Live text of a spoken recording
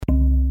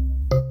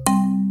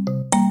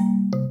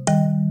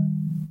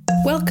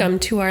Welcome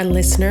to our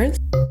listeners.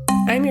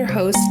 I'm your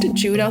host,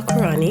 Joud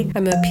Alkorani.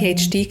 I'm a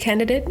PhD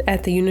candidate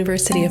at the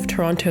University of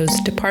Toronto's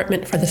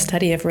Department for the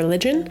Study of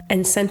Religion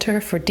and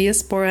Center for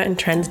Diaspora and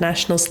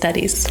Transnational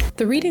Studies.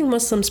 The Reading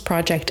Muslims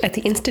project at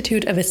the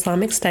Institute of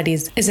Islamic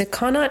Studies is a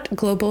Connaught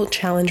Global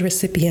Challenge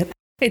recipient.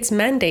 Its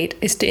mandate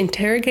is to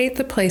interrogate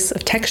the place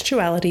of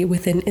textuality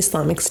within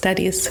Islamic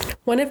studies.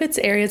 One of its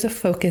areas of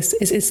focus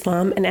is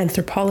Islam and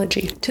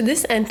anthropology. To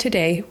this end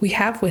today, we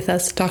have with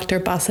us Dr.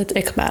 Basit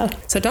Iqbal.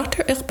 So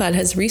Dr. Iqbal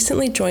has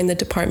recently joined the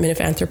Department of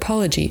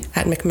Anthropology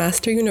at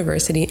McMaster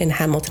University in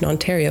Hamilton,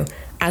 Ontario,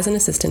 as an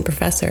assistant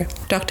professor.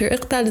 Dr.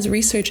 Iqbal's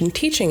research and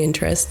teaching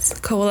interests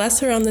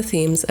coalesce around the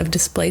themes of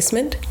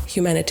displacement,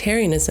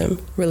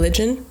 humanitarianism,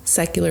 religion,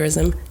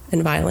 secularism,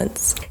 and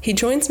violence. He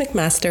joins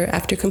McMaster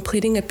after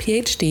completing a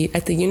PhD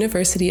at the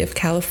University of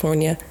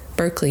California,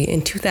 Berkeley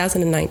in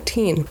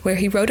 2019, where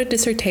he wrote a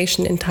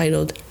dissertation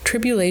entitled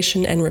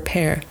Tribulation and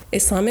Repair: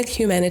 Islamic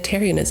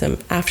Humanitarianism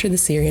After the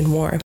Syrian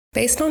War.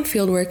 Based on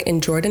fieldwork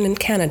in Jordan and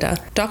Canada,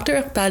 Dr.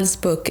 Iqbal's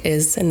book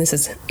is, and this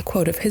is a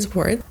quote of his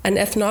words, an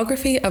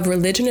ethnography of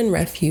religion and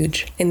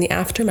refuge in the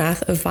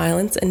aftermath of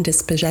violence and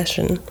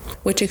dispossession,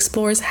 which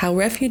explores how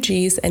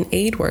refugees and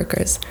aid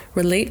workers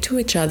relate to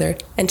each other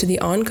and to the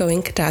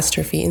ongoing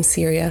catastrophe in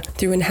Syria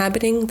through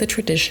inhabiting the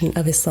tradition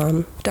of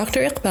Islam. Dr.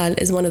 Iqbal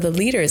is one of the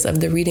leaders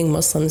of the Reading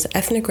Muslims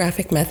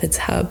Ethnographic Methods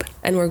Hub,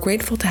 and we're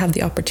grateful to have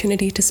the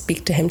opportunity to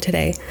speak to him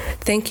today.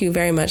 Thank you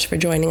very much for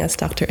joining us,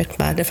 Dr.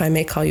 Iqbal, if I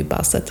may call you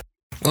Basit.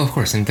 Oh, of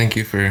course, and thank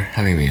you for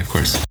having me, of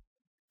course.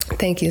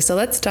 Thank you. So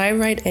let's dive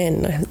right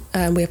in.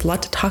 We have a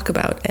lot to talk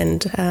about.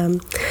 And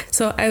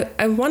so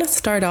I want to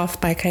start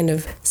off by kind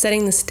of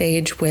setting the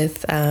stage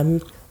with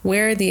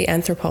where the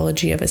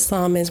anthropology of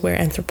Islam is, where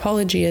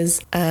anthropology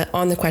is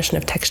on the question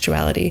of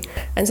textuality.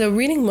 And so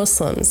Reading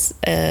Muslims,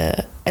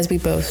 as we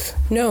both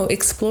know,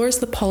 explores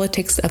the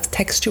politics of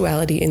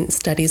textuality in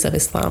studies of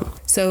Islam.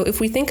 So if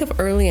we think of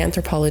early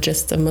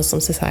anthropologists of Muslim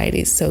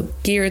societies, so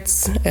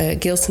Geertz,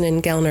 Gilson,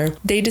 and Gellner,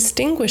 they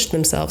distinguished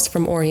themselves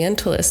from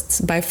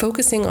Orientalists by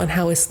focusing on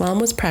how Islam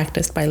was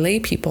practiced by lay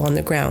people on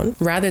the ground,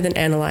 rather than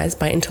analyzed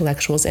by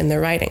intellectuals in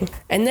their writing.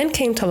 And then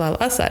came Talal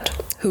Asad,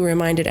 who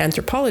reminded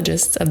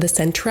anthropologists of the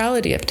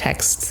centrality of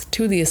texts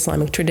to the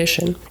Islamic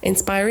tradition,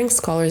 inspiring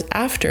scholars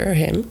after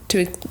him to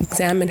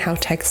examine how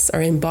texts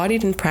are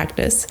embodied in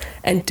practice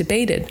and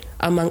debated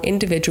among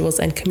individuals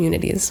and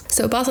communities.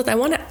 So Basit, I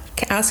want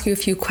to ask you a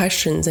few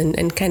questions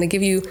and kind of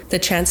give you the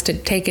chance to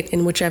take it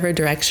in whichever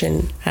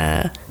direction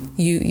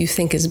you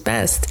think is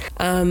best.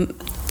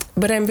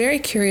 But I'm very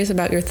curious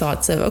about your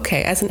thoughts of,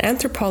 okay, as an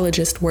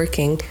anthropologist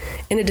working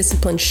in a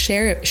discipline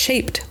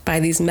shaped by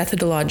these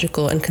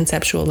methodological and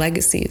conceptual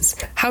legacies,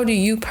 how do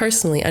you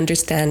personally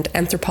understand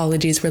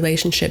anthropology's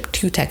relationship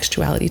to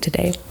textuality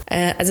today?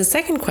 As a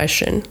second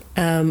question,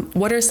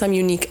 what are some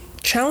unique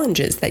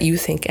challenges that you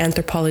think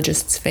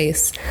anthropologists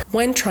face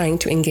when trying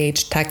to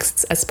engage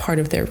texts as part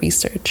of their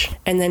research?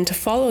 And then to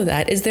follow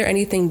that, is there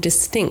anything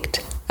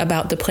distinct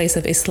about the place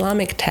of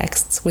Islamic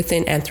texts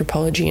within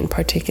anthropology in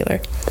particular?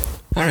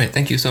 All right,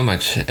 thank you so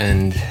much,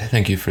 and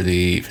thank you for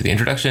the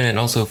introduction, and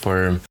also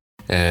for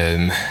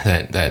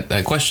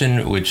that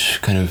question,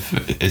 which kind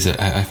of is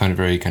I found a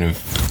very kind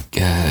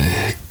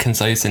of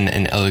concise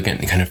and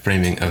elegant kind of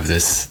framing of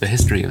the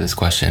history of this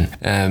question.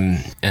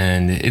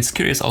 And it's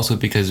curious also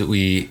because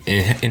we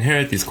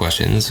inherit these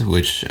questions,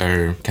 which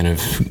are kind of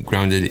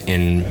grounded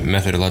in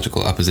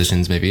methodological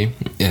oppositions, maybe,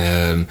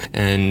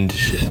 and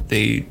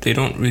they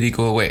don't really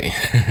go away.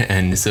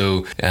 And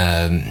so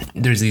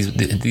there's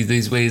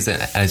these ways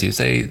that, as you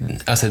say,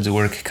 Asad's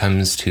work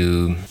comes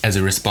to as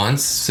a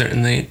response,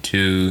 certainly,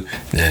 to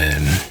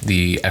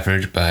the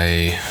effort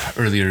by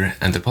earlier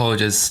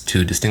anthropologists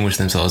to distinguish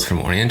themselves from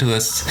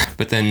Orientalists,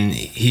 but then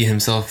he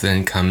himself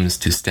then comes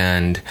to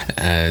stand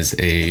as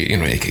a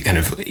kind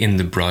of in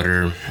the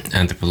broader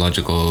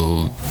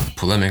anthropological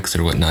polemics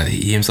or whatnot.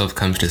 He himself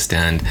comes to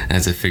stand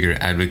as a figure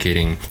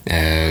advocating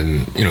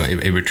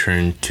a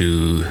return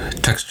to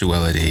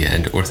textuality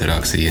and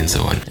orthodoxy and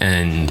so on.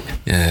 And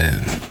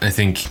I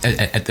think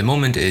at the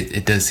moment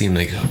it does seem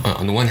like,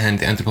 on the one hand,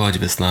 the anthropology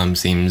of Islam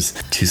seems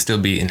to still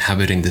be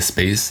inhabiting the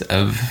space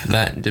of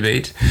that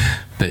debate,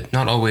 but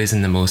not always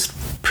in the most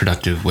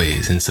productive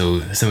ways. And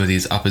so some of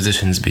these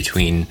oppositions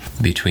between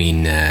the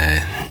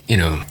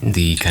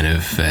kind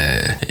of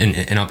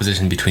in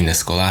opposition between the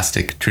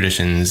scholastic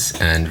traditions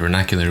and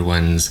vernacular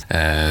ones,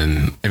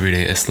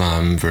 everyday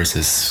Islam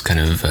versus kind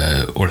of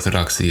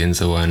orthodoxy and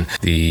so on,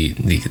 the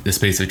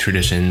space of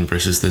tradition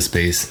versus the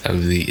space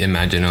of the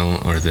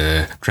imaginal or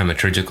the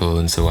dramaturgical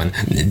and so on.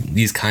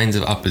 These kinds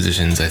of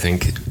oppositions, I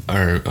think,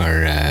 are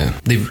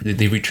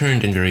they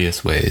returned in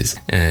various ways.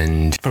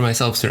 And for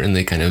myself,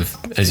 certainly, kind of,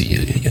 as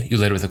you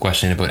led with a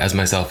question about, as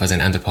myself as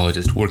an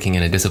anthropologist working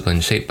in a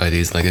discipline shaped by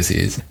these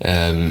legacies,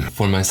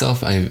 for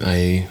myself,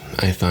 I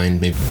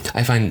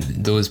find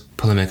those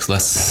polemics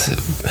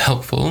less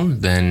helpful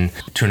than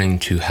turning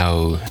to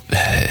how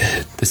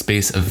the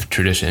space of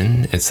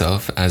tradition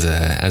itself as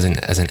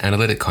an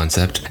analytic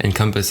concept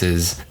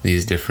encompasses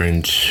these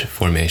different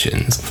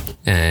formations.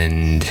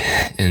 And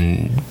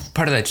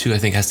part of that too, I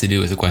think, has to do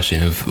with the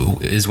question of,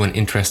 is one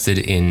interested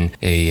in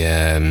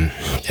in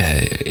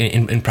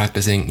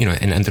practicing,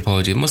 an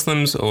anthropology of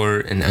Muslims or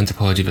an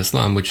anthropology of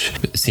Islam, which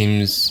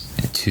seems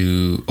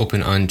to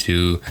open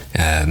onto,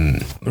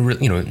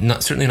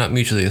 certainly not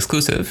mutually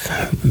exclusive,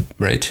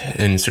 right,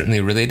 and certainly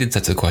related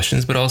sets of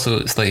questions, but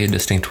also slightly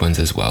distinct ones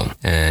as well.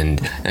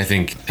 And I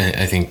think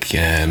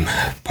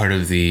part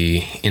of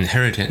the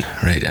inheritance,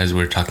 right, as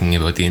we're talking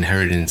about the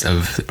inheritance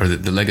of, or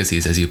the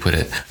legacies, as you put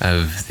it,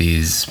 of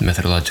these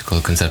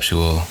methodological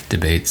conceptual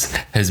debates,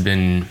 has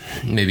been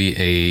maybe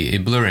a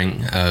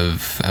blurring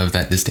of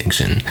that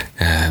distinction,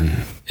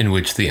 in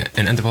which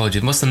an anthropology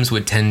of Muslims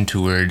would tend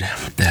toward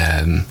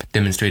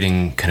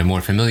demonstrating kind of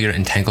more familiar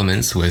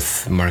entanglements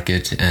with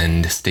market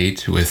and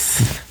state,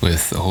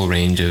 with a whole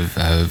range of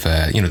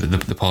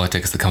the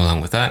politics that come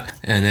along with that.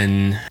 And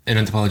then an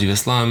anthropology of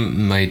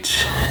Islam might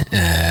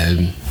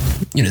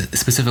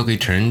specifically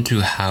turn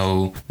to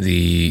how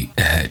the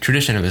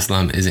tradition of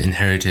Islam is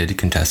inherited,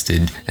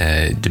 contested,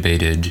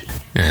 debated,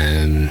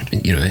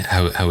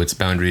 how its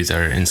boundaries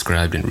are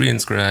inscribed and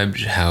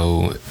reinscribed,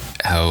 how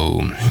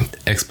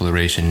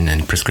exploration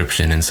and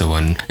prescription and so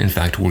on, in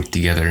fact, work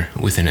together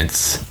within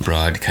its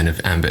broad kind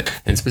of ambit.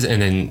 And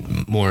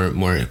then more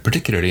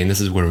particularly, and this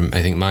is where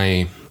I think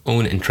my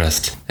own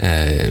interest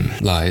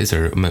lies,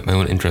 or my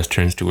own interest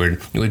turns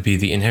toward, it would be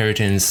the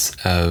inheritance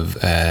of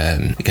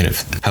kind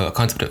of how a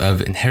concept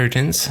of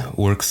inheritance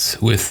works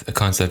with a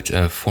concept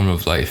of form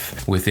of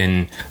life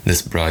within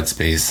this broad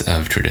space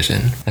of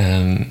tradition.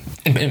 And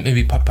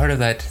maybe part of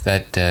that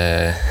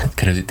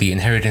kind of the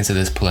inheritance of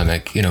this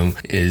polemic,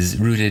 is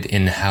rooted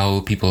in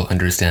how people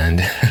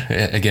understand,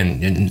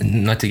 again,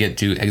 not to get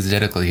too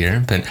exegetical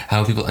here, but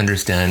how people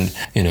understand,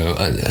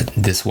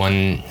 this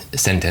one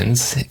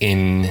sentence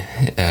in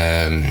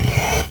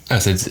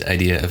Asad's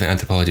idea of an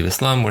anthropology of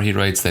Islam, where he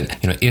writes that,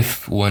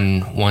 if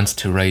one wants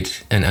to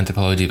write an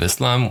anthropology of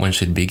Islam, one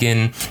should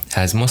begin,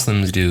 as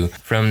Muslims do,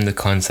 from the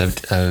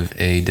concept of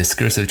a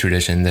discursive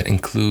tradition that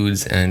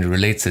includes and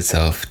relates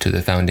itself to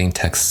the founding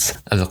texts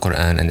of the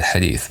Quran and the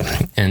Hadith.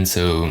 And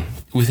so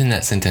within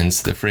that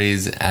sentence, the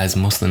phrase "as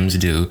Muslims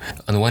do,"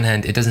 on the one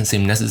hand, it doesn't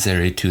seem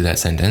necessary to that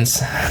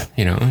sentence,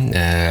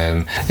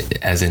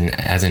 as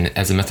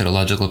a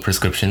methodological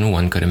prescription.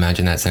 One could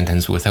imagine that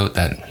sentence without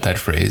that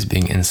phrase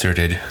being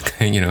inserted,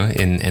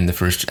 in the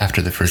first,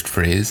 after the first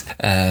phrase,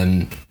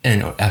 and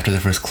after the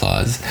first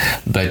clause.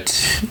 But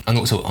on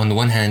the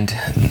one hand,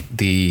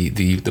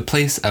 the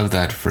place of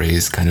that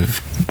phrase kind of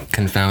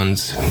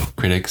confounds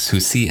critics who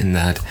see in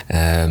that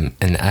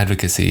an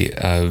advocacy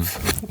of,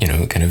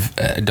 kind of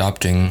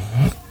adopting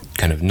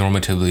kind of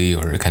normatively,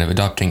 or kind of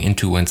adopting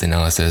into one's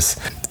analysis,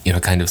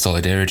 kind of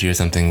solidarity or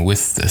something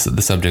with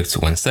the subjects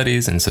one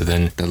studies. And so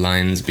then the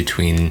lines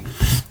between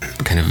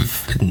kind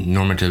of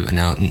normative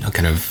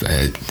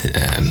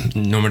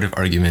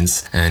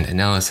arguments and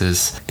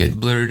analysis get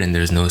blurred, and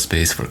there's no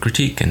space for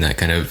critique, and that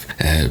kind of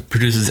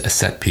produces a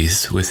set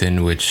piece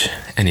within which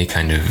any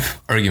kind of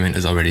argument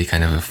is already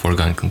kind of a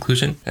foregone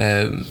conclusion.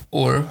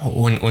 Or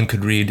one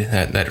could read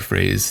that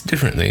phrase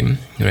differently,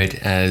 right,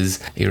 as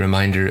a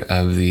reminder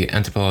of the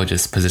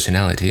anthropologist's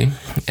positionality,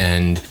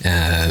 and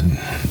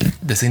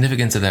the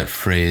significance of that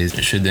phrase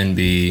should then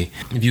be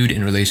viewed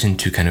in relation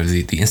to kind of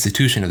the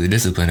institution of the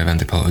discipline of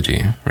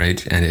anthropology,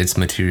 right, and its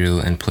material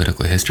and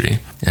political history.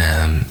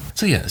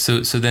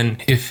 So then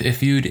if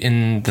viewed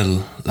in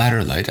the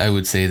latter light, I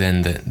would say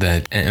then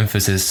that an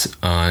emphasis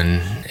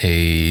on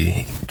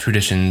a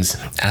tradition's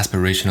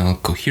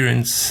aspirational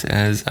coherence,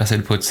 as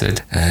Asad puts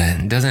it,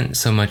 doesn't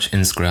so much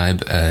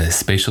inscribe a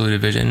spatial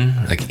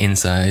division, like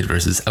inside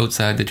versus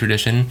outside the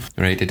tradition,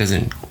 right? It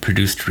doesn't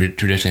produce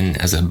tradition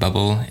as a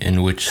bubble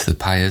in which the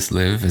pious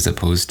live, as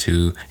opposed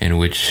to in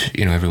which,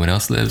 everyone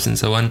else lives, and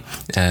so on.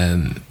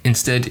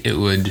 Instead, it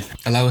would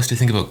allow us to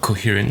think about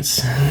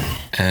coherence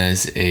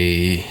as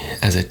a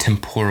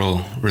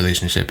temporal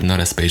relationship, not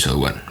a spatial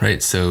one,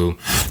 right? So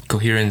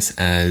coherence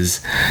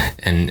as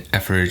an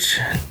effort,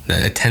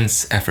 a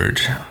tense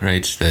effort,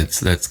 right,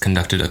 that's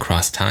conducted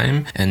across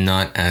time, and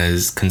not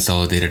as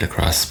consolidated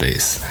across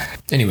space.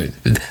 Anyway,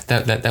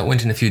 that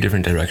went in a few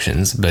different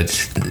directions, but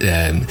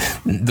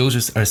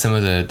those are some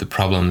of the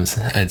problems,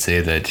 I'd say,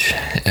 that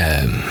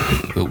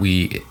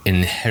we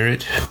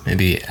inherit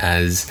maybe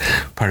as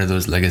part of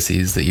those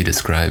legacies that you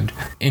described.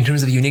 In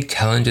terms of unique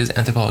challenges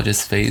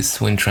anthropologists face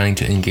when trying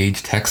to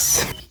engage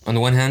texts, on the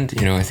one hand,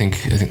 I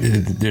think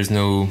there's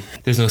no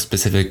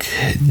specific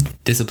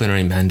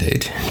disciplinary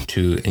mandate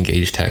to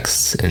engage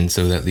texts, and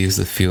so that leaves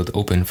the field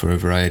open for a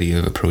variety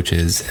of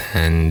approaches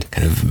and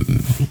kind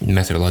of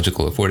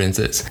methodological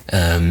affordances.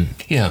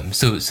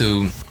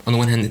 So on the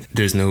one hand,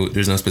 there's no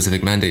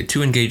specific mandate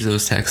to engage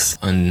those texts.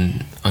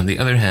 On the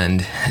other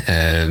hand,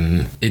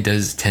 it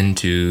does tend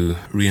to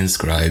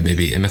reinscribe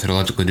maybe a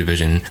methodological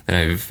division that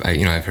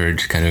I've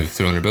heard kind of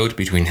thrown about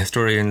between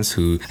historians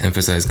who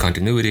emphasize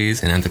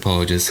continuities and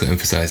anthropologists who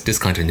emphasize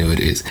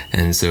discontinuities.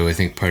 And so I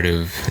think part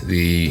of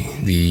the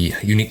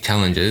unique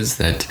challenges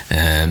that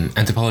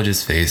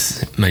anthropologists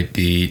face might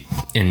be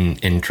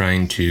in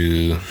trying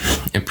to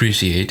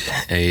appreciate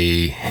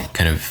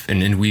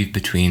and weave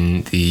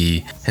between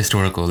the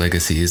historical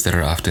legacies that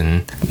are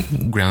often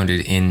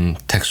grounded in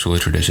textual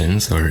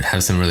traditions or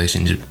have some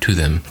relationship to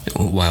them,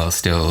 while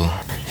still,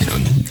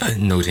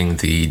 noting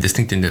the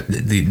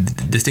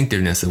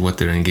distinctiveness of what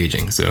they're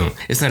engaging. So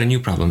it's not a new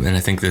problem, and I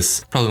think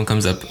this problem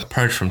comes up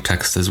apart from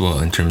text as well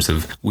in terms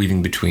of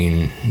weaving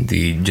between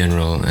the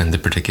general and the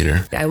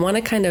particular. I want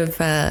to kind of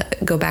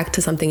go back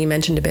to something you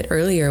mentioned a bit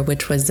earlier,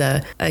 which was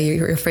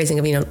your phrasing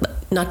of,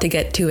 not to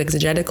get too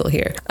exegetical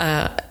here,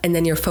 and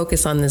then your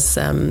focus on this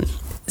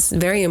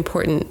very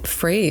important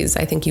phrase,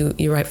 I think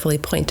you rightfully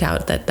point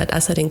out that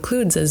Asad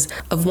includes, as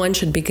of one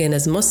should begin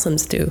as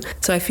Muslims do.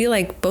 So I feel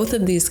like both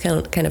of these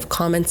kind of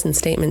comments and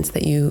statements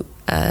that you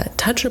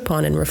touch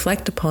upon and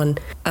reflect upon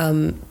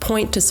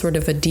point to sort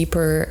of a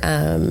deeper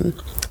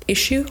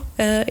issue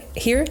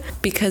here,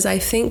 because I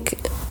think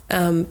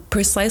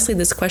precisely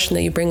this question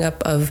that you bring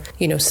up of,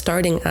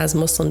 starting as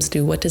Muslims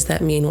do, what does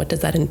that mean? What does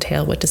that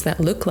entail? What does that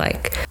look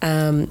like?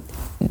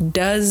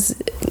 Does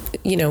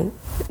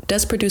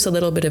produce a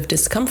little bit of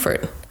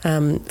discomfort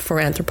for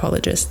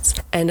anthropologists.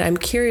 And I'm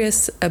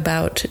curious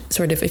about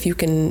sort of if you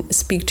can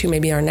speak to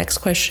maybe our next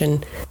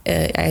question,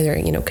 either,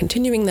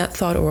 continuing that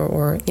thought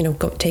or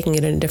taking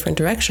it in a different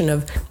direction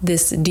of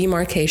this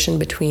demarcation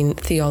between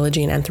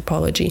theology and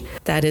anthropology.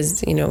 That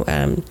is,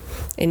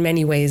 in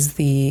many ways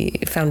the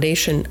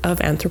foundation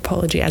of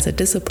anthropology as a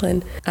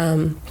discipline.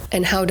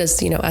 And how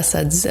does,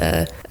 Asad's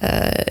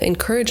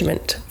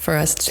encouragement for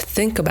us to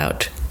think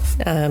about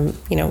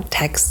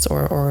texts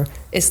or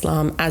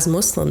Islam as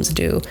Muslims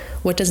do,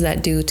 what does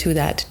that do to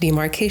that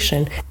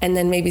demarcation? And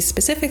then maybe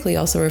specifically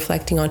also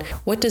reflecting on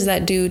what does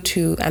that do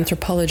to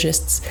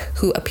anthropologists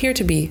who appear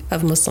to be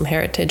of Muslim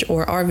heritage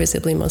or are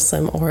visibly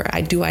Muslim or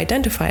do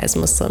identify as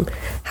Muslim?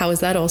 How is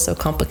that also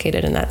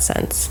complicated in that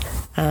sense?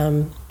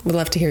 We'd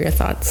love to hear your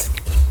thoughts.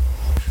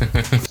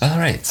 All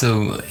right.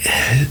 So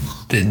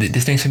the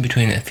distinction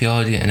between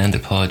theology and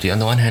anthropology, on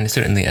the one hand,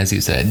 certainly, as you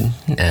said,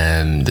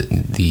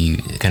 the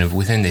kind of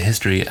within the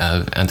history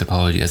of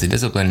anthropology as a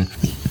discipline,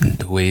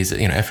 the ways,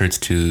 efforts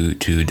to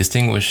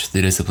distinguish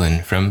the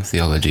discipline from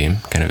theology,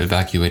 kind of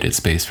evacuated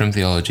space from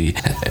theology,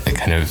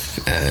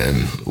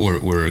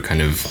 were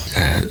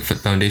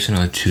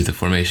foundational to the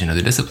formation of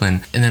the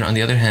discipline. And then on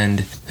the other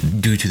hand,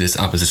 due to this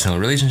oppositional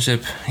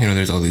relationship,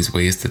 there's all these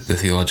ways that the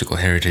theological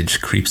heritage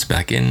creeps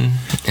back in.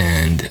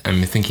 And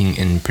I'm thinking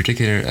in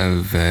particular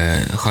of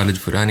Khalid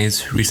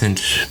Furani's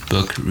recent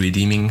book,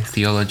 Redeeming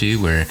Theology,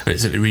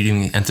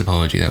 Redeeming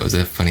Anthropology, that was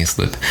a funny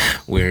slip,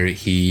 where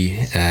he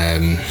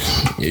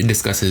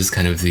discusses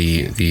kind of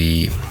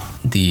the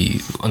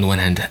on the one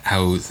hand,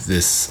 how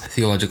this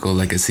theological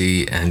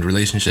legacy and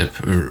relationship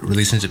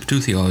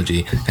to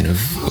theology kind of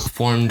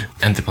formed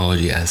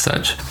anthropology as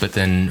such, but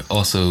then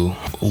also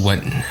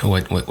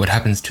what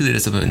happens to the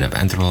discipline of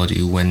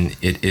anthropology when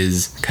it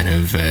is kind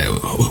of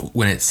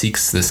when it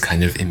seeks this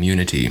kind of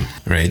immunity,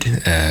 right,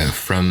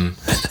 from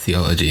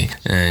theology.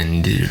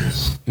 And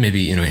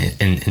maybe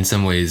in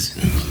some ways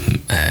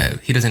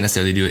he doesn't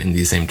necessarily do it in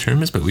these same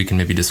terms, but we can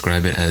maybe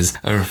describe it as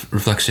a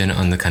reflection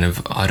on the kind of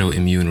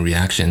autoimmune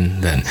reaction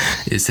that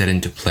is set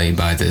into play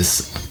by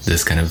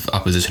this kind of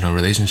oppositional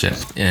relationship.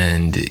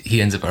 And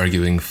he ends up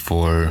arguing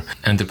for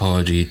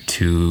anthropology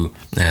to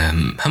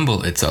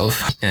humble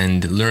itself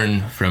and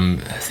learn from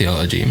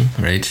theology,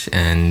 right,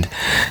 and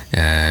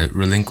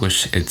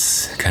relinquish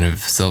its kind of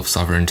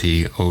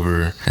self-sovereignty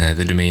over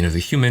the domain of the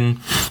human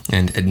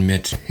and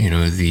admit,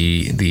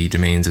 the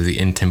domains of the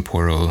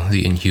intemporal,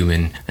 the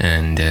inhuman,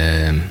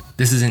 and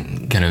this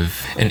isn't kind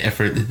of an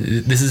effort.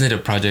 This isn't a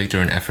project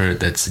or an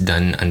effort that's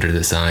done under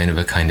the sign of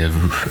a kind of,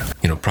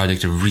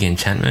 project of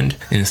re-enchantment.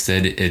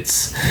 Instead,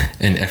 it's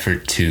an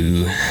effort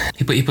to.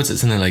 He puts it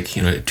something like,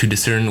 to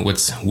discern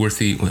what's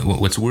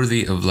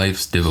worthy of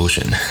life's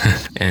devotion,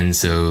 and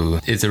so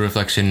it's a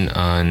reflection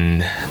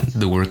on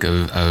the work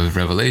of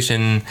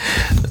revelation,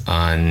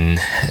 on.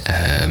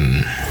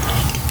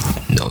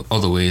 All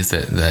the ways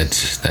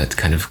that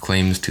kind of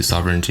claims to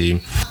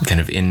sovereignty, kind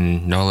of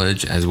in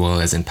knowledge as well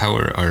as in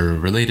power, are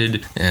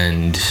related,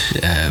 and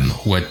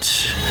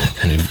what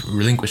kind of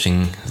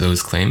relinquishing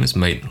those claims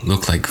might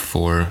look like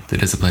for the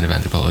discipline of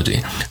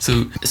anthropology.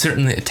 So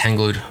certainly a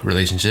tangled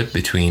relationship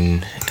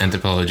between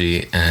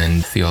anthropology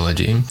and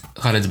theology.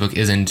 Khalid's book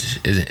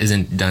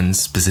isn't done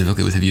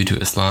specifically with a view to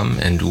Islam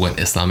and what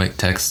Islamic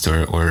texts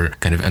or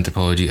kind of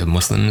anthropology of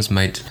Muslims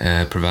might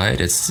provide.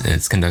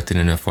 It's conducted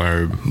in a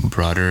far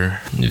broader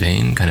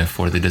vein, kind of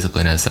for the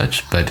discipline as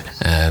such, but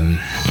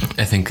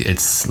I think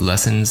its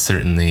lessons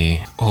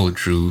certainly hold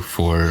true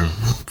for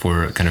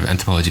kind of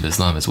anthropology of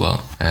Islam as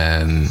well,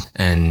 and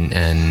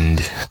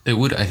it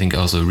would, I think,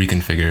 also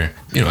reconfigure.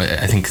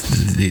 I think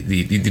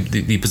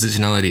the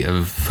positionality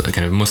of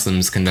kind of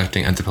Muslims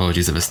conducting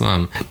anthropologies of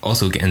Islam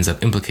also ends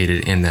up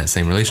implicated in that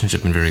same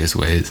relationship in various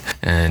ways.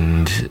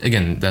 And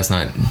again, that's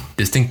not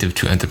distinctive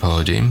to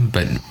anthropology,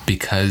 but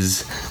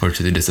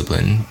to the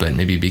discipline, but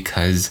maybe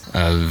because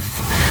of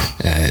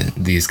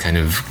these kind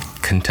of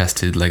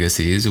contested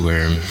legacies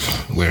where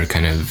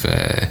kind of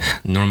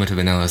normative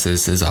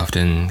analysis is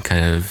often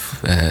kind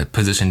of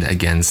positioned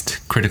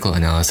against critical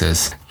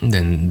analysis,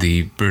 then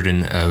the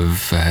burden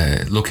of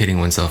locating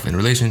oneself in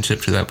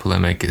relationship to that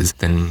polemic is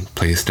then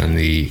placed on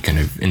the kind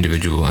of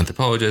individual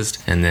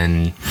anthropologist. And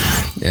then,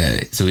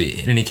 so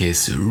in any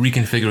case,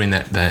 reconfiguring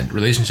that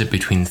relationship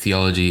between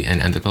theology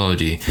and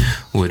anthropology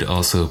would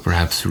also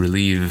perhaps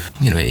relieve,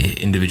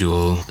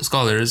 individual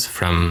scholars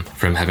from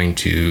having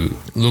to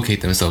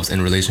locate themselves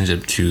in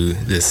relationship to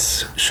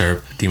this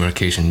sharp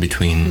demarcation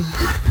between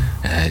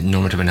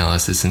normative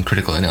analysis and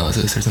critical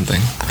analysis or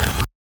something.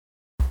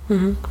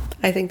 Mm-hmm.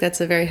 I think that's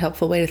a very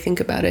helpful way to think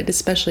about it,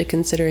 especially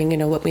considering,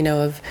 what we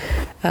know of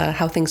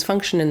how things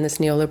function in this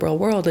neoliberal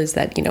world is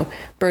that,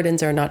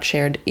 burdens are not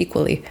shared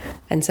equally.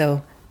 And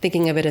so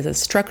thinking of it as a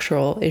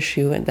structural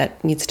issue and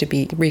that needs to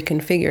be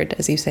reconfigured,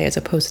 as you say, as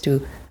opposed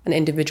to an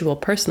individual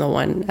personal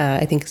one,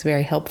 I think is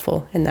very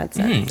helpful in that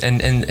sense.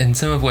 And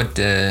some of what,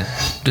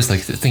 just like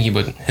thinking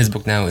about his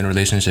book now in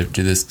relationship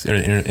to this, or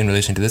in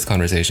relation to this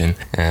conversation,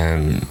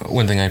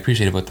 one thing I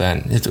appreciate about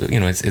that is,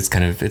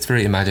 it's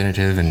very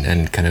imaginative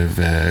and kind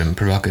of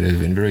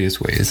provocative in various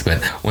ways.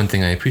 But one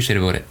thing I appreciate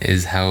about it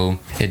is how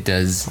it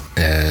does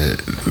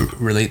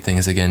relate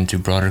things again to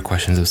broader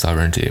questions of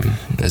sovereignty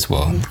as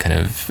well. Kind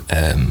of,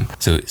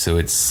 so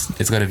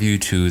it's got a view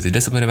to the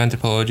discipline of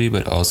anthropology,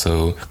 but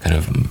also kind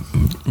of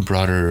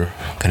broader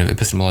kind of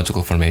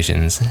epistemological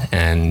formations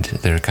and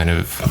their kind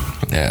of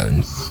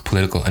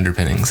political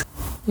underpinnings.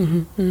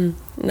 Mm-hmm.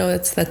 No,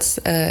 that's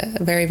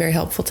very, very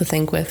helpful to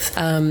think with.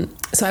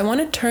 So I want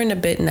to turn a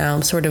bit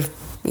now, sort of,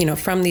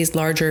 from these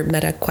larger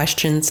meta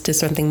questions to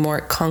something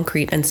more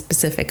concrete and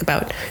specific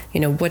about,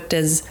 what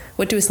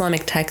do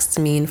Islamic texts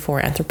mean for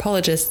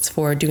anthropologists,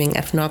 for doing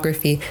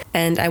ethnography?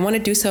 And I want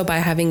to do so by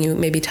having you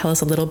maybe tell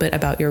us a little bit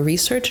about your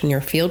research and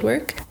your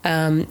fieldwork.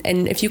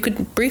 And if you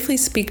could briefly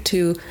speak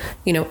to,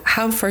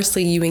 how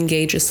firstly you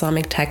engage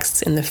Islamic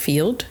texts in the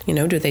field,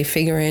 do they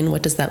figure in?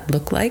 What does that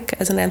look like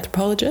as an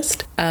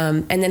anthropologist?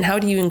 And then how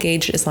do you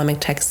engage Islamic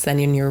texts then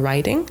in your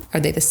writing? Are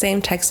they the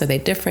same texts? Are they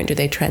different? Do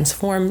they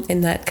transform in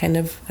that kind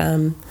of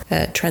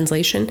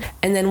translation?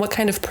 And then what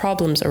kind of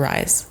problems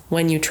arise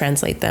when you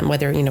translate them,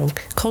 whether,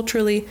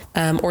 culturally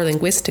or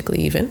linguistically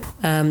even,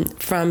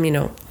 from,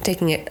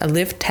 taking a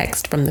lived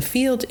text from the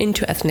field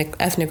into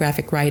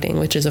ethnographic writing,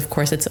 which is, of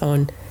course, its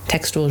own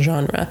textual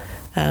genre.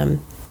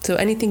 So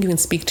anything you can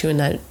speak to in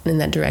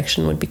that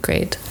direction would be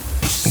great.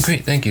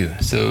 Great, thank you.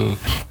 So,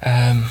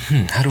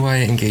 how do I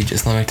engage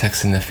Islamic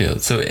texts in the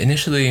field? So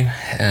initially,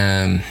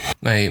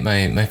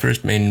 my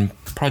first main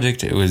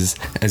project, it was,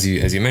 as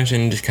you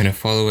mentioned, kind of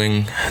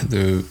following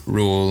the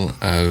role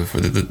of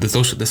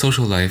the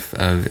social life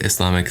of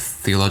Islamic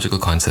theological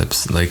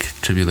concepts like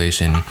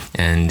tribulation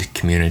and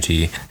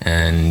community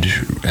and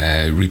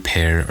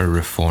repair or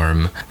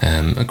reform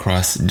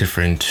across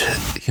different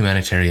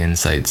humanitarian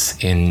sites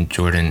in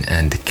Jordan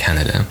and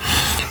Canada.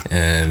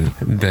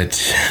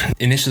 But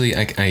initially,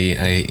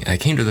 I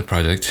came to the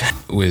project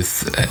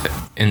with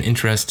an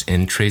interest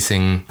in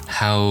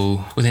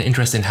how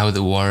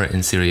the war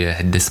in Syria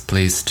had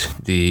displaced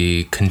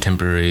the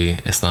contemporary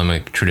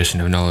Islamic tradition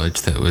of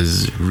knowledge that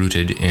was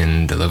rooted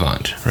in the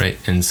Levant, right?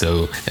 And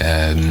so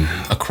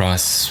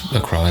across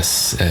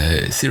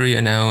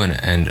Syria now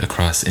and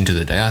across into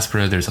the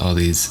diaspora, there's all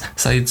these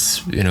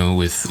sites,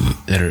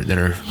 that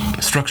are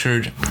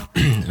structured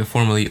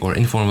formally or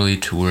informally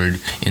toward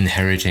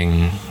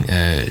inheriting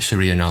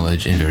Sharia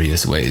knowledge in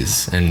various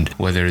ways, and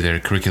whether their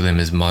curriculum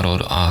is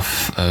modeled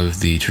off of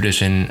the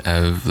tradition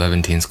of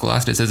Levantine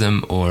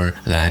scholasticism or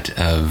that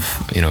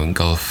of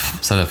Gulf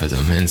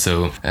Salafism. And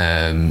so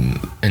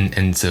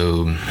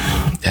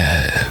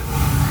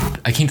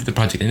I came to the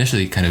project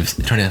initially kind of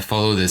trying to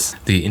follow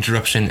the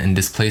interruption and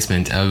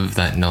displacement of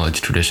that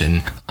knowledge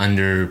tradition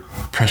under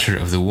pressure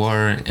of the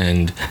war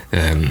and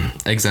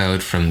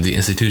exiled from the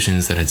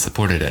institutions that had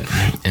supported it.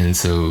 And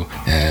so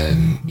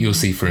you'll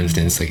see, for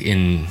instance, like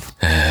in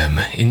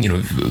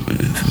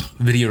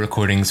video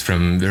recordings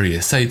from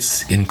various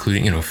sites,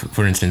 including,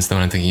 for instance, the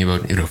one I'm thinking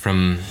about,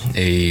 from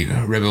a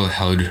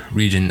rebel-held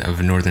region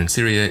of northern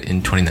Syria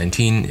in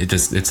 2019.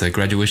 It's a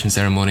graduation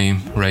ceremony,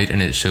 right?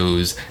 And it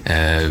shows,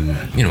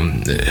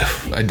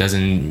 a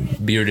dozen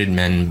bearded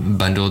men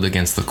bundled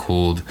against the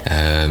cold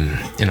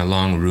in a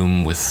long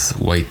room with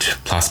white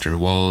plaster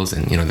walls,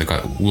 and they've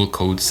got wool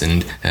coats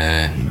and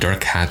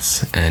dark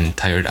hats and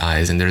tired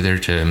eyes, and they're there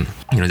to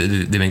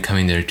they've been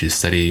coming there to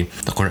study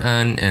the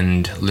Quran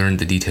and learn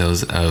the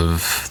details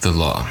of the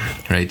law,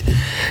 right?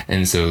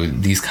 And so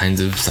these kinds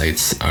of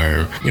sites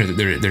are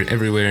they're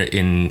everywhere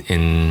in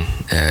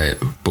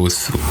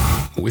both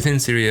within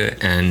Syria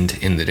and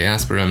in the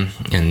diaspora,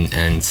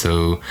 and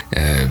so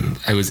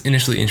I was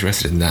initially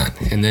interested in that.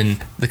 And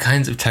then the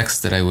kinds of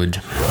texts that I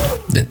would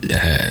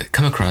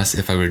come across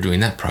if I were doing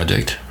that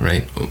project,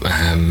 right?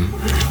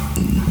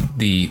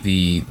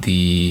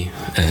 the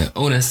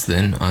onus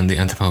then on the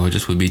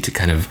anthropologist would be to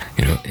kind of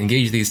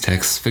engage these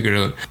texts, figure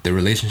out the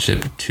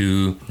relationship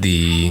to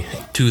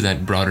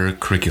that broader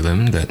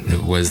curriculum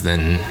that was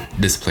then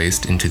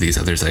displaced into these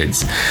other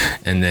sites,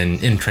 and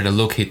then try to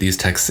locate these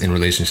texts in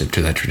relationship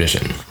to that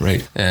tradition,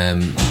 right?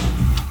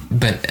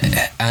 But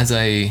as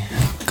I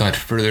got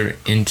further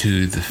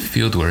into the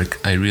fieldwork,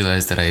 I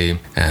realized that I,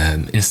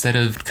 instead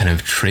of kind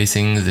of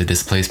tracing the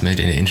displacement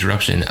and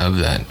interruption of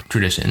that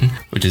tradition,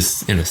 which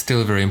is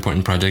still a very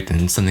important project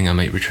and something I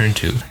might return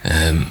to,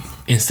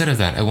 instead of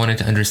that, I wanted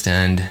to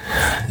understand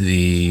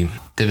the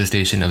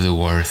devastation of the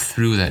war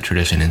through that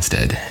tradition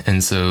instead.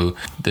 And so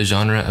the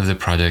genre of the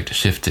project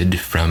shifted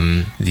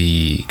from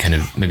the kind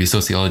of maybe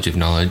sociology of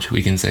knowledge,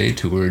 we can say,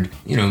 toward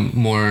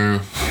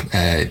more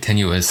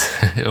tenuous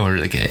or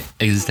like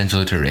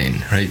existential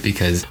terrain, right?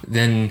 Because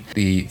then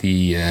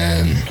the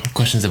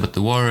questions about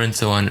the war and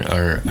so on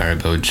are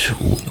about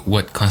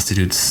what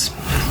constitutes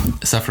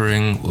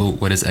suffering,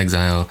 what is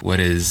exile, what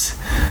does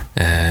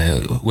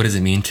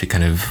it mean to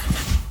kind of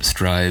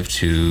strive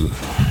to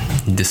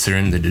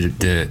discern the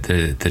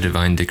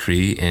divine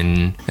decree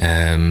in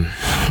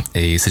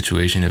a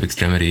situation of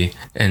extremity.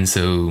 And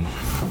so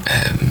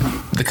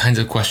the kinds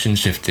of questions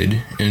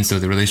shifted, and so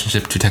the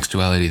relationship to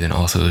textuality then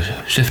also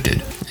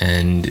shifted.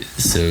 And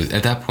so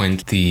at that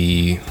point,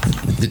 the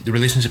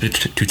relationship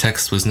to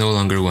text was no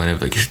longer one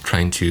of like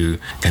trying to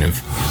kind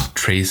of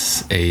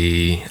trace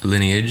a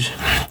lineage,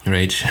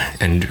 right,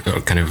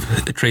 or kind of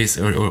trace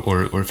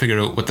or figure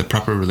out what the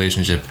proper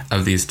relationship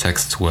of these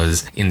texts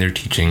was in their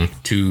teaching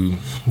to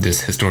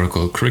this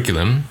historical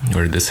curriculum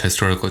or this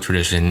historical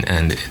tradition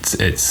and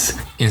its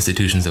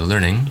institutions of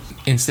learning.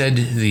 Instead,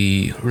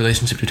 the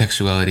relationship to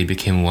textuality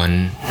became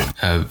one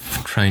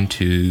of trying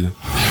to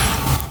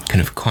kind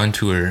of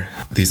contour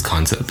these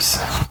concepts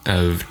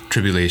of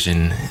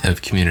tribulation,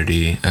 of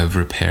community, of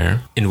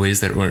repair in ways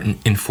that were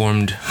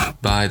informed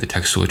by the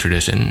textual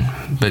tradition,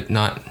 but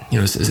not,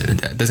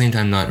 at the same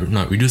time,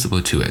 not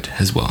reducible to it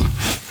as well,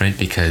 right?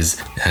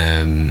 Because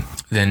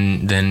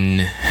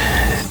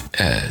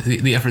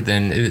the effort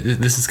then,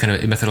 this is kind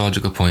of a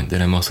methodological point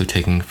that I'm also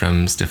taking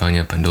from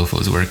Stefania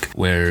Pandolfo's work,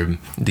 where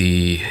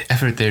the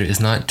effort there is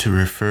not to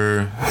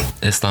refer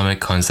Islamic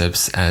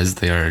concepts as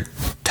they are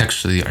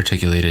textually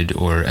articulated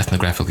or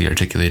ethnographically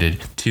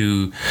articulated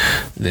to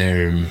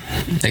their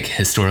like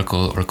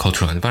historical or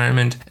cultural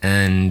environment,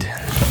 and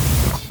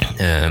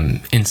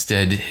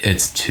instead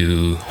it's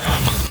to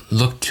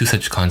look to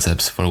such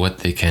concepts for what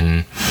they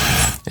can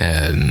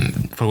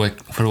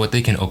for what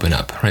they can open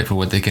up, right, for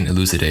what they can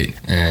elucidate,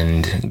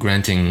 and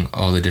granting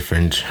all the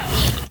different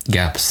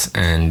gaps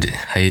and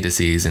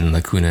hiatuses and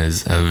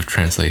lacunas of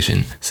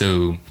translation.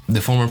 So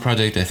the former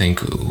project, I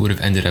think, would have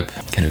ended up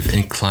kind of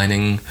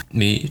inclining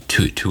me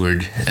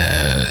toward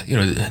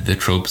the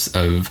tropes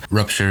of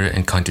rupture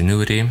and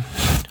continuity,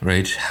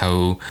 right?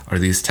 How are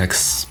these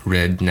texts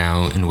read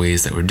now in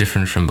ways that were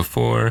different from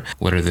before?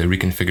 What are the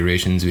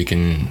reconfigurations we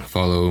can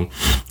follow?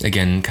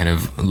 Again, kind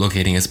of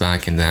locating us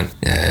back in that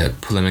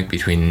polemic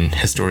between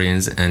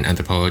historians and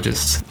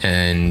anthropologists.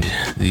 And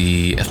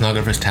the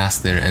ethnographer's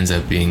task there ends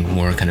up being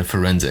more kind of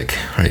forensic,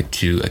 right?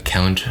 To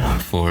account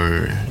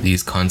for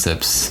these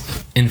concepts'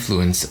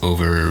 influence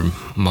over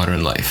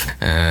modern life.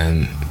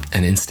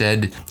 And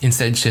instead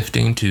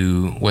shifting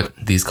to what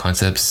these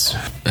concepts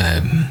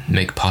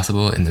make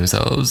possible in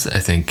themselves, I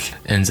think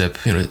ends up,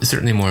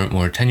 certainly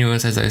more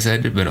tenuous, as I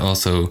said, but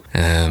also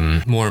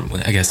more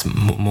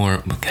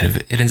kind of,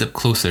 it ends up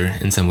closer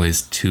in some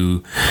ways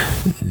to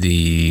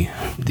the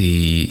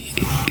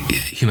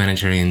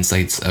humanitarian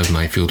sites of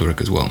my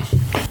fieldwork as well.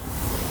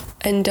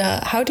 And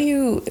how do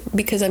you,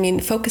 because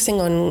focusing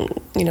on,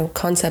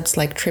 concepts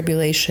like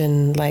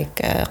tribulation, like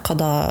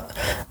qada,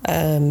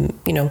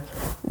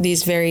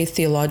 these very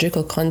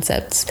theological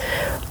concepts,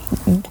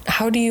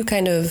 how do you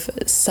kind of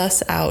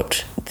suss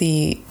out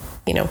the,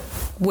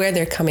 where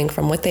they're coming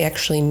from, what they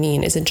actually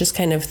mean? Is it just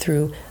kind of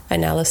through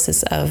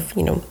analysis of,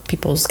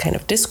 people's kind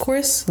of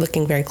discourse,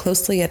 looking very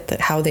closely at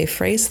how they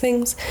phrase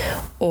things,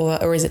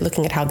 or is it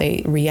looking at how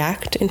they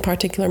react in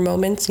particular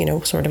moments,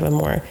 sort of a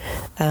more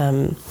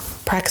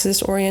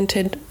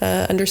praxis-oriented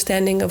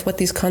understanding of what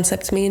these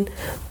concepts mean?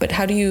 But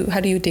how do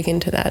you dig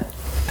into that?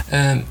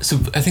 So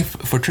I think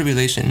for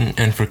tribulation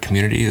and for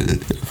community,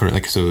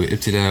 so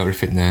ibtida or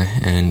fitna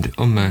and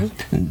ummah,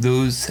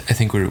 those I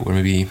think were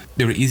maybe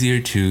they were easier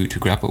to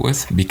grapple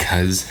with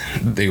because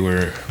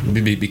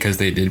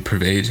they did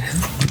pervade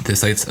the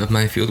sites of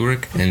my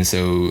fieldwork, and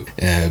so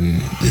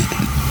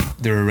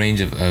there are a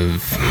range of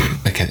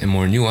in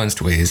more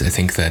nuanced ways I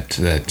think that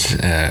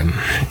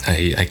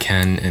I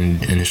can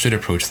and should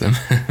approach them,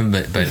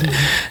 but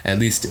at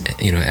least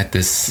at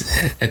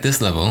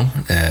this level,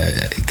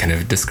 kind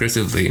of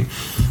discursively,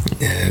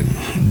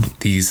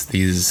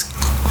 these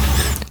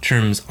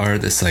terms are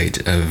the site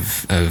of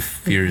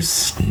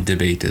fierce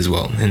debate as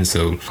well. And so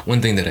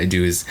one thing that I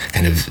do is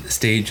kind of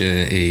stage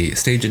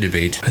a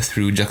debate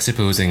through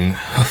juxtaposing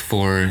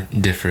 4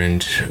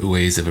 different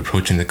ways of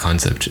approaching the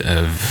concept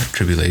of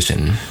tribulation.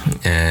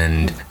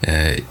 And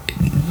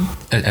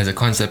as a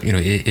concept,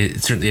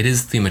 it certainly is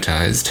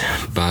thematized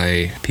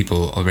by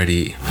people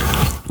already,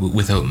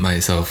 without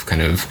myself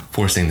kind of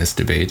forcing this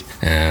debate.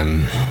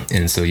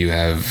 And so you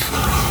have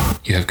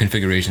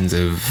configurations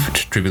of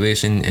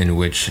tribulation in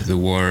which the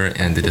war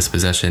and the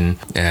dispossession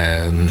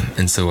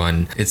and so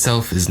on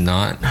itself is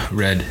not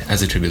read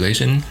as a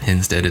tribulation.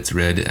 Instead, it's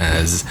read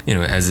as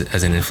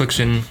as an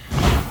affliction.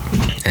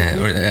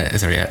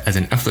 As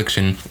an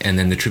affliction, and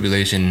then the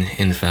tribulation,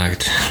 in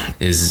fact,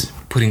 is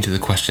putting to the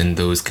question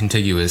those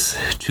contiguous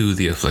to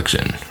the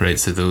affliction, right?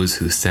 So those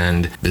who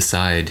stand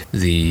beside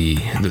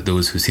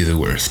those who see the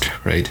worst,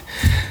 right?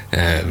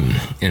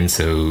 And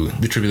so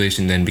the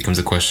tribulation then becomes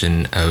a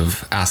question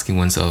of asking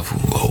oneself,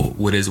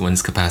 what is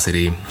one's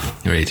capacity,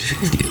 right?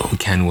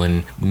 Can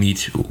one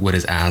meet what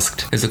is asked?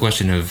 It's a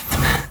question of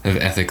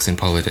ethics and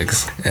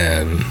politics,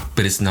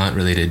 but it's not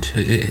related.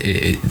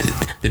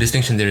 The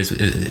distinction there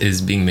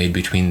is being made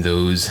between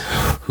those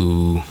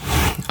who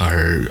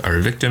are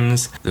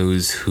victims,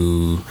 those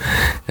who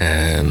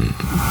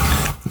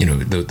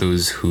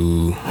those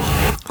who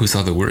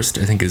saw the worst,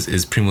 I think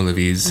is Primo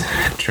Levi's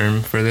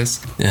term for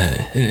this.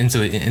 And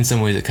so in some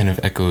ways it kind of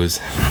echoes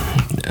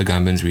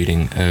Agamben's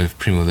reading of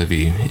Primo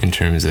Levi in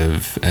terms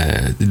of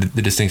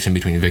the distinction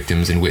between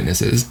victims and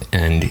witnesses,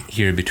 and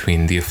here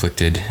between the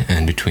afflicted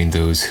and between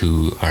those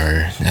who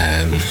are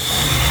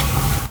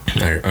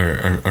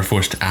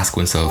forced to ask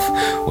oneself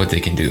what they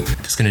can do.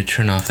 Just going to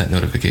turn off that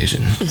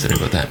notification. Sorry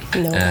about that.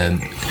 No.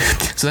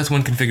 So that's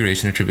one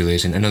configuration of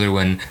tribulation. Another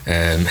one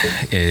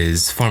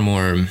is far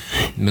more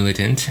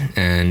militant,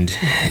 and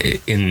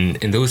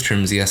in those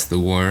terms, yes, the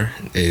war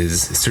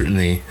is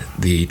certainly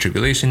the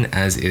tribulation,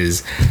 as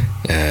is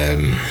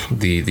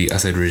the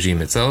Assad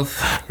regime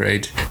itself,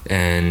 right?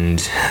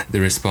 And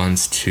the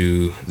response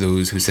to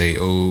those who say,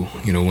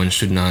 one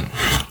should not,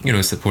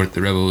 support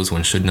the rebels,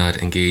 one should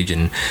not engage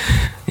in,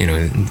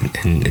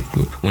 and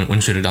one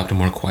should adopt a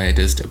more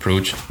quietist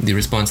approach. The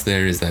response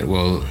there is that,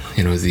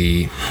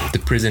 the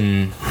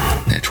prison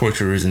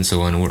torturers and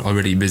so on were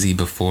already busy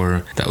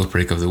before the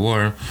outbreak of the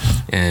war,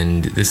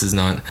 and this is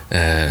not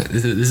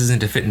this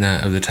isn't a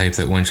fitna of the type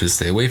that one should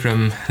stay away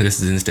from. This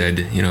is instead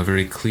a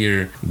very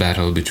clear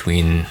battle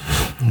between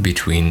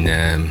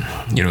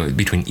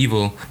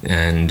evil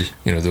and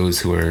those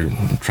who are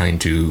trying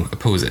to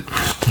oppose it.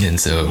 And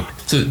so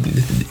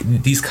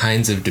these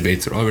kinds of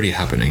debates are already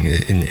happening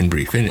in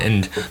brief,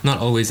 and not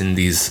always in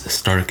these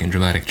stark and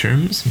dramatic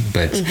terms,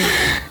 but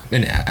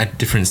and at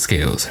different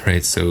scales,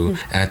 right? So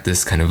at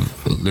this kind of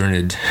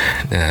learned,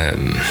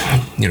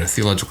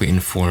 theologically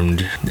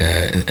informed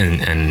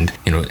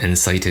and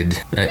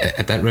cited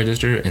at that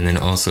register, and then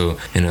also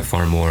in a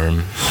far more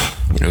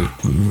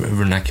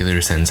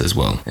vernacular sense as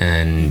well.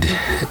 And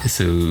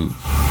so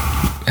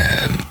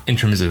in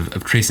terms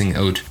of tracing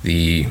out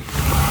the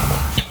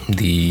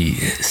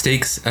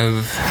stakes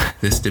of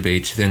this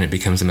debate, then it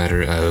becomes a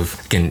matter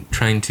of, again,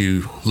 trying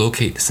to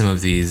locate some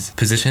of these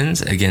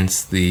positions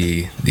against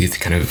the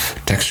kind of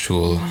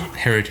textual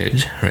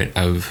heritage, right,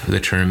 of the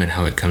term and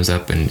how it comes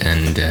up,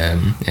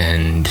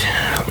 and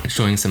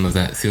showing some of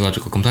that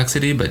theological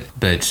complexity, but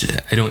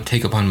I don't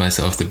take upon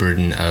myself the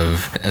burden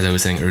of, as I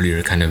was saying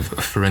earlier, kind of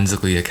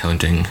forensically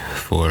accounting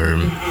for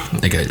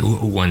like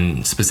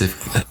one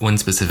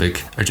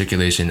specific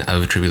articulation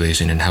of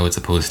tribulation and how it's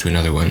opposed to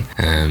another one,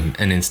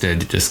 and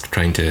instead just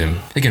trying to,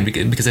 again,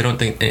 because I don't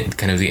think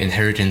kind of the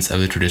inheritance of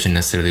the tradition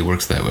necessarily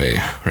works that way,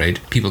 right?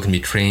 People can be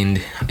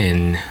trained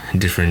in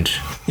different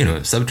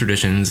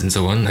sub-traditions and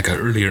so on. Like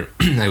earlier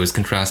I was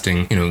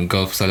contrasting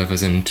Gulf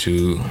Salafism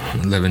to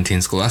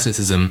Levantine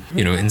scholasticism,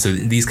 and so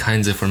these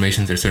kinds of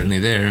formations are certainly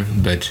there,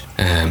 but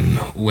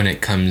when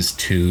it comes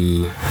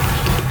to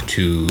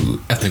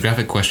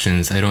ethnographic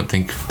questions, I don't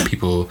think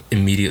people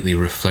immediately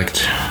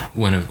reflect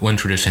one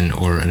tradition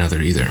or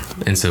another either.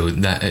 And so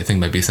that, I think,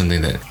 might be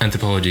something that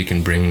anthropology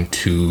can bring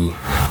to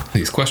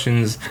these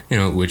questions,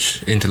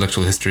 which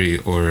intellectual history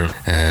or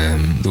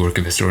the work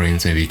of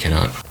historians maybe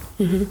cannot.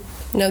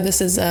 Mm-hmm. No,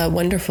 this is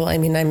wonderful. I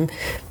mean, I'm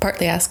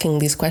partly asking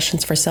these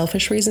questions for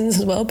selfish reasons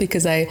as well,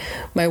 because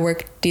my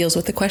work deals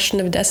with the question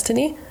of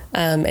destiny,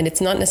 and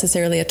it's not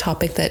necessarily a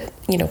topic that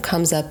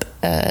comes up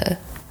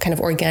kind of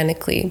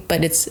organically,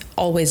 but it's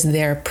always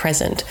there,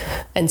 present.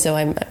 And so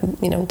I'm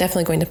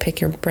definitely going to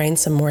pick your brain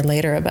some more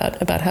later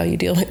about how you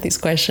deal with these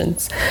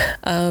questions.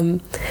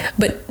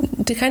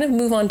 But to kind of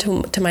move on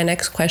to my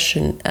next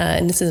question,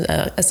 and this is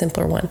a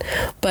simpler one,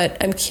 but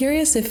I'm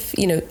curious if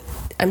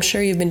I'm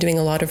sure you've been doing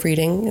a lot of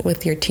reading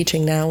with your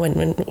teaching now and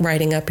when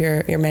writing up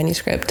your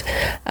manuscript.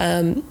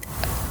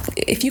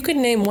 If you could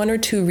name one or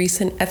two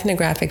recent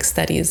ethnographic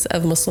studies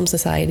of Muslim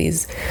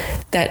societies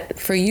that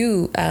for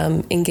you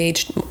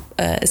engaged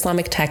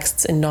Islamic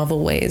texts in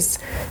novel ways,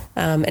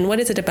 and what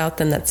is it about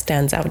them that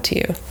stands out to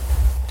you?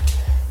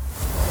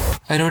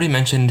 I'd already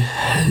mentioned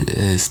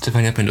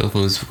Stefania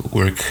Pandolfo's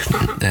work,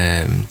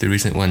 the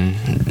recent one,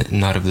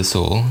 Not of the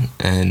Soul,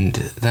 and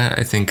that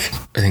I think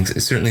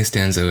it certainly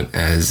stands out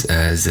as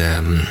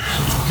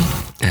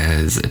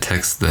a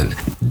text that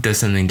does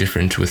something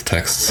different with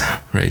texts,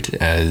 right?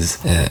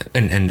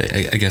 And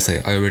I guess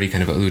I already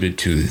kind of alluded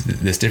to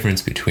this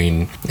difference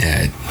between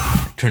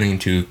turning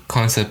to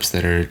concepts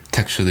that are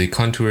textually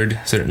contoured,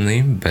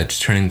 certainly, but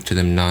turning to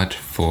them not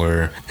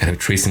for kind of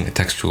tracing a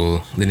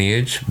textual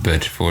lineage,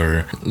 but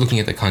for looking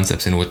at the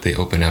concepts and what they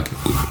open up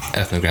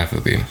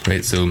ethnographically,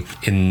 right? So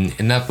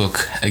in that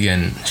book,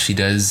 again, she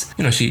does,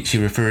 she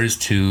refers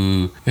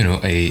to,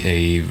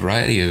 a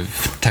variety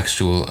of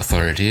textual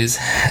authorities,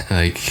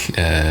 like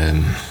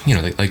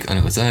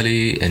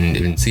Al-Ghazali and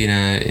Ibn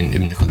Sina and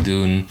Ibn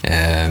Khaldun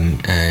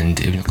and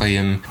Ibn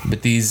Qayyim,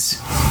 but these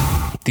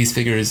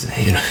figures,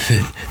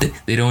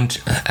 they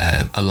don't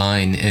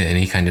align in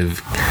any kind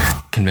of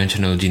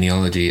conventional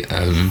genealogy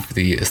of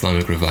the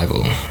Islamic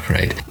revival,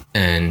 right?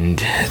 And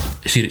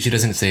she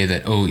doesn't say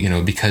that,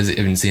 because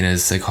Ibn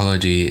Sina's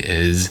psychology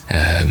is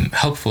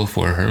helpful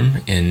for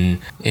her in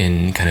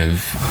kind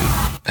of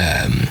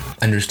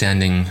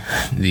understanding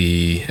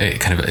the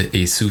kind of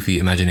a Sufi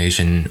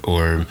imagination,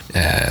 or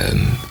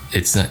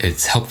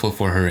it's helpful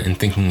for her in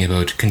thinking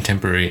about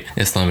contemporary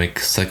Islamic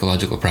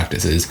psychological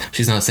practices.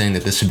 She's not saying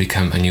that this should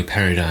become a new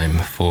paradigm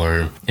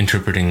for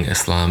interpreting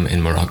Islam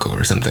in Morocco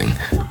or something.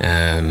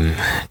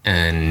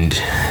 And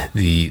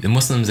the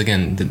Muslims,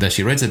 again, that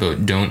she writes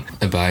about don't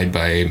abide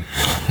by,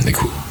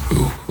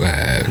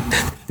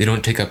 they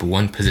don't take up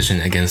one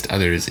position against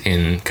others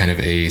in kind of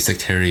a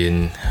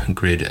sectarian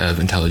grid of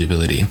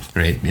intelligibility,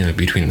 right?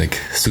 Between like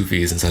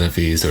Sufis and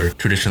Salafis, or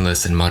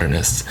traditionalists and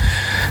modernists.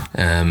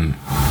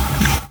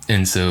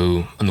 And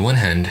so, on the one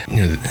hand,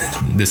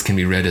 this can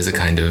be read as a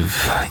kind of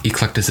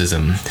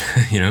eclecticism,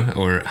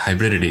 or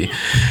hybridity.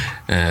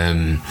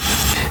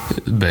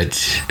 But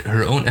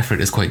her own effort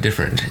is quite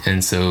different.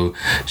 And so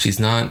she's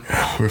not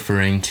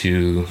referring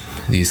to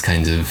these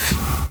kinds of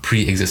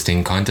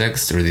pre-existing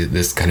contexts, or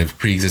this kind of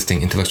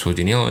pre-existing intellectual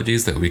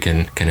genealogies that we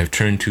can kind of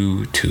turn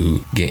to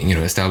gain,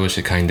 establish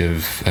a kind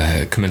of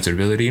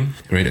commensurability,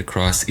 right,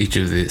 across each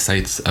of the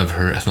sites of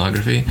her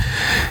ethnography.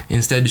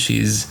 Instead,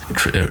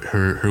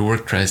 her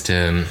work tries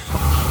to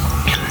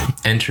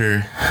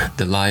enter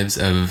the lives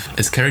of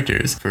its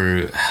characters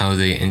for how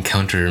they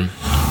encounter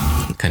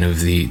kind of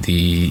the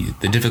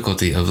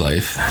difficulty of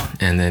life,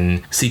 and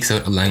then seeks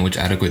out a language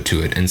adequate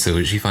to it. And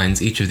so she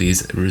finds each of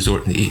these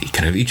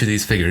each of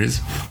these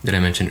figures that I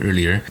mentioned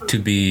earlier to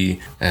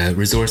be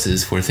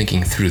resources for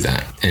thinking through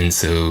that. And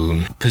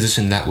so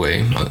positioned that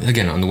way,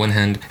 again, on the one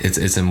hand,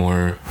 it's a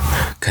more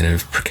kind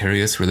of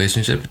precarious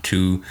relationship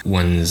to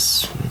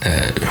one's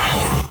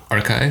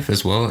archive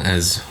as well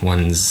as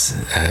one's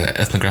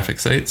ethnographic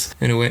sites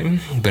in a way,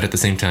 but at the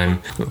same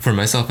time, for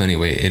myself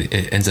anyway,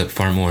 it ends up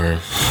far more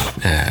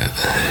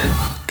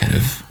kind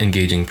of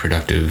engaging,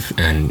 productive,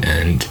 and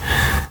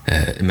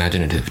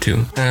imaginative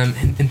too.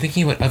 In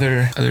thinking about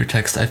other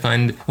texts, I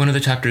find one of the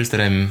chapters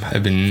that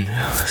I've been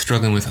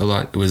struggling with a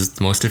lot, was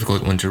the most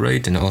difficult one to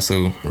write, and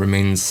also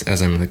remains,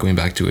 as I'm going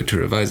back to it to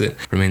revise it,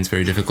 remains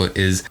very difficult,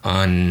 is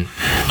on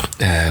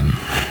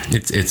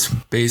it's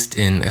based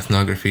in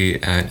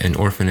ethnography at an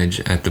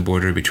orphanage at the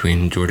border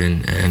between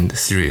Jordan and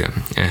Syria,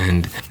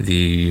 and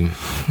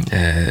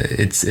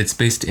it's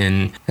based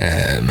in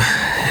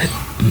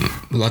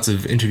lots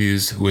of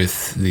interviews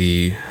with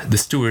the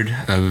steward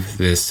of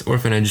this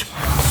orphanage,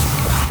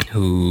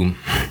 who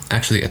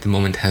actually at the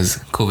moment has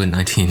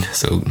COVID-19,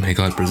 so may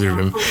God preserve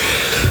him.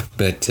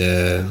 But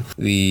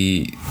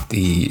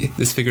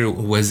this figure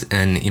was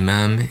an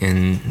imam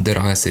in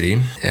Dar'a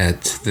city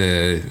at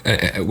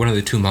one of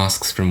the two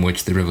mosques from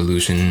which the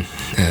revolution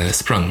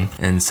sprung.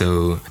 And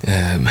so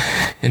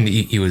and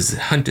he was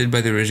hunted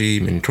by the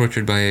regime and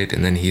tortured by it,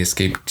 and then he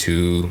escaped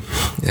to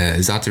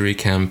Zatari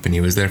camp, and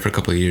he was there for a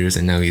couple of years,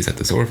 and now he's at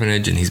this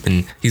orphanage, and he's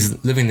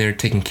living there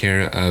taking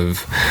care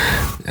of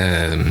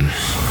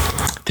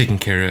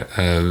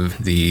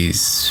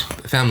these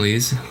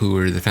families who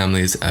were the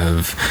families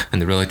of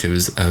and the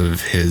relatives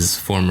of his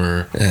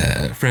former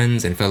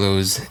friends and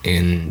fellows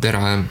in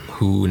Dar'a,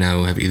 who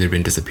now have either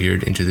been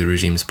disappeared into the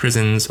regime's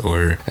prisons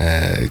or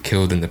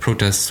killed in the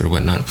protests or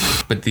whatnot.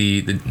 But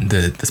the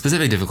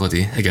specific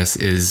difficulty, I guess,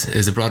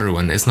 is a broader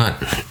one. It's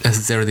not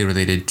necessarily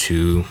related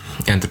to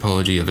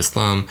anthropology of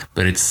Islam,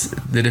 but it's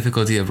the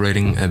difficulty of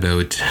writing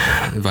about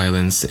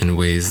violence in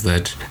ways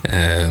that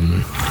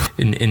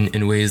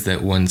in ways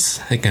that once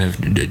kind of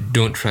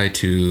don't try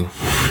to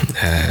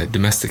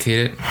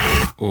domesticate it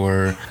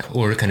or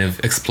kind of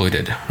exploit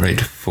it,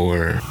 right,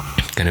 for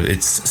kind of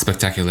its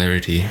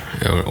spectacularity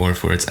or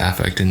for its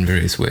affect in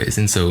various ways.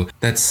 And so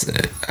that's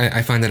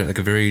I find that like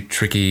a very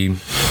tricky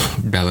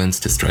balance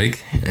to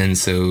strike. And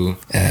so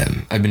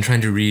I've been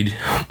trying to read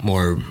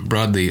more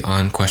broadly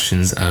on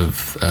questions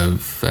of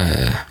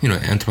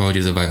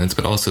anthropologies of violence,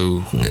 but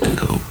also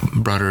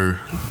broader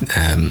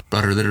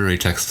literary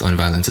texts on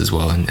violence as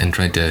well, and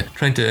trying to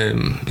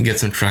get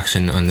some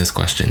traction on this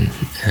question.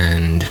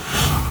 And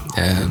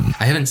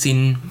I haven't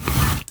seen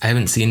I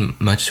haven't seen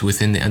much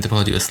within the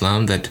anthropology of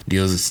Islam that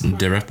deals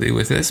directly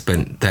with this,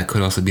 but that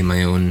could also be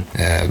my own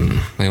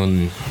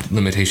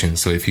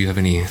limitations. So if you have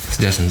any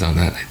suggestions on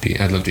that,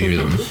 I'd love to hear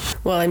them.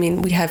 Well, I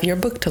mean, we have your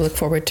book to look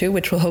forward to,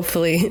 which will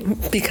hopefully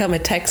become a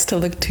text to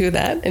look to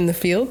that in the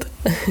field,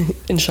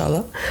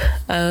 inshallah.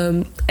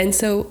 And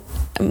so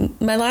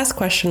my last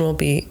question will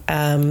be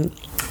kind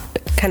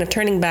of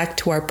turning back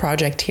to our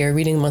project here,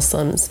 Reading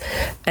Muslims.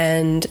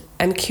 And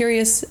I'm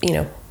curious,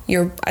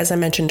 you're, as I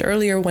mentioned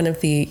earlier, one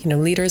of the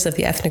leaders of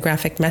the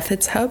Ethnographic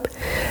Methods Hub.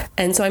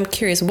 And so I'm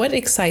curious, what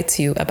excites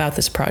you about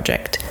this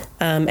project?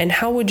 And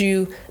how would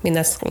you,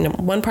 that's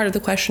one part of the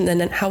question, and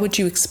then how would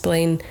you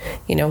explain,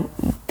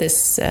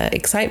 this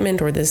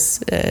excitement or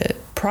this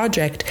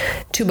project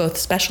to both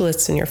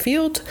specialists in your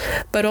field,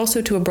 but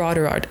also to a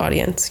broader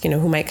audience,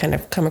 who might kind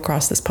of come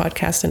across this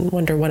podcast and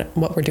wonder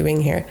what we're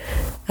doing here.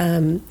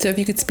 So if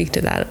you could speak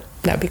to that,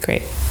 that'd be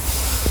great.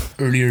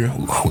 Earlier,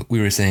 we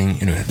were saying,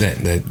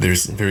 that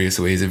there's various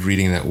ways of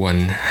reading that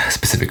one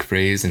specific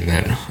phrase in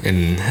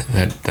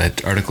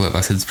that article of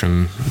Basit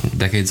from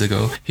decades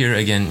ago. Here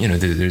again,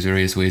 there's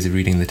various ways of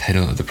reading the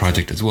title of the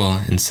project as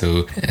well, and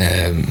so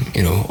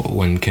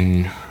one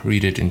can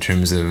read it in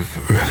terms of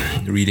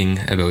reading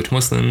about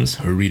Muslims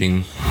or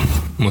reading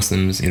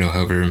Muslims,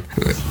 however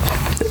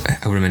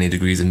many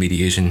degrees of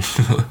mediation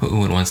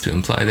one wants to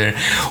imply there,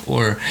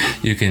 or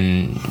you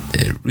can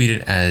read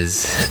it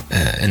as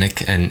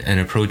an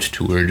approach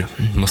toward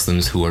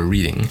Muslims who are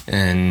reading.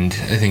 And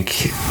I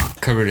think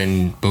covered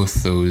in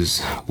both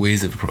those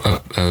ways of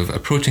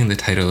approaching the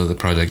title of the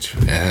project,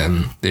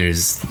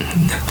 there's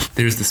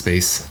the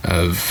space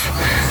of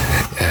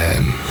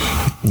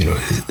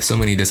so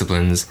many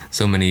disciplines,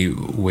 so many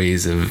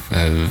ways of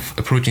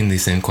approaching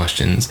these same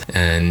questions.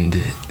 And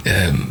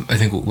I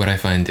think what I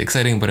find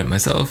exciting about it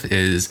myself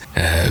is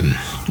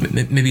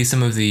maybe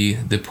some of the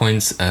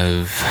points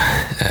of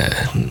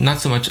not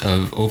so much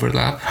of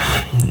overlap,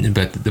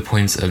 but the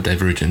points of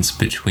divergence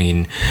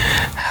between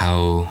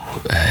how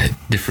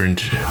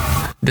different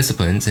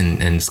disciplines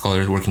and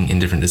scholars working in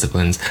different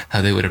disciplines,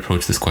 how they would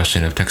approach this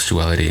question of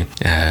textuality,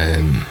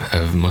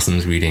 of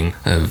Muslims reading,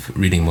 of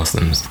reading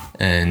Muslims.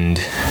 And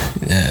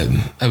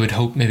I would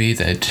hope maybe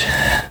that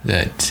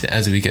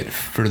as we get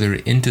further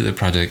into the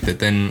project, that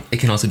then it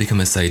can also become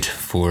a site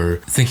for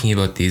thinking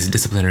about these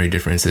disciplinary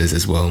differences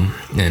as well,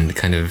 and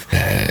kind of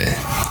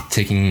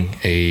taking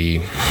a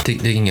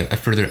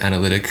further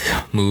analytic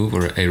move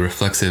or a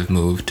reflexive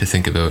move to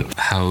think about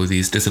how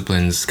these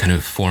disciplines kind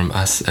of form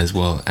us as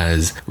well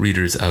as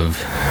readers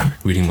of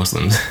reading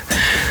Muslims.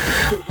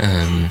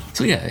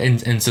 So yeah,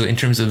 and so in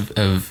terms of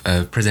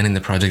presenting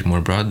the project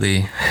more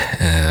broadly,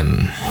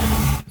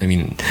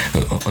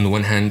 on the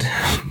one hand,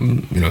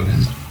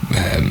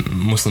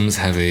 Muslims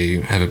have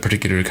a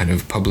particular kind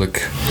of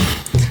public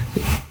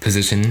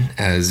position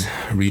as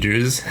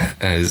readers,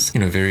 as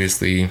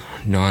variously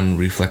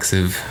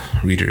non-reflexive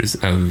readers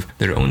of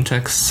their own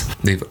texts.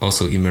 They've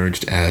also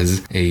emerged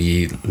as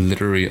a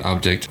literary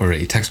object or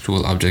a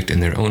textual object in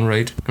their own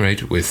right,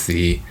 with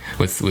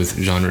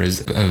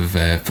genres of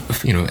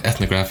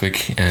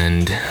ethnographic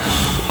and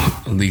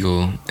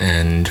legal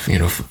and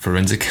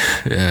forensic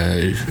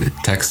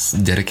texts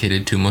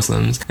dedicated to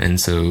Muslims. And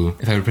so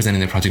if I were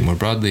presenting the project more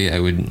broadly, I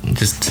would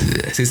just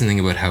say something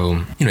about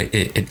how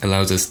it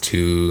allows us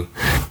to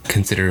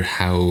consider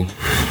how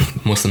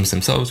Muslims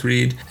themselves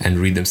read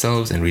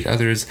themselves and read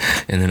others,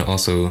 and then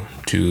also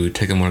to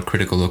take a more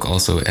critical look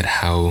also at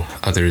how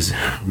others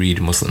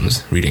read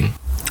Muslims reading.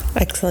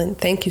 Excellent.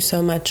 Thank you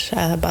so much,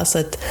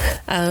 Basit.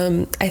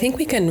 I think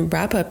we can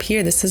wrap up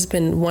here. This has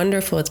been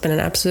wonderful. It's been an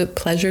absolute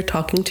pleasure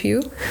talking to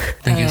you.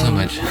 Thank you so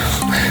much.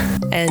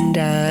 And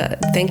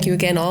thank you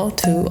again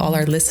to all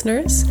our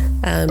listeners.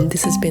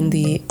 This has been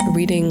the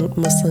Reading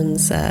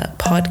Muslims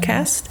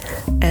podcast.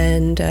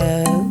 And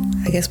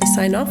I guess we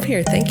sign off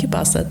here. Thank you,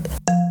 Basit.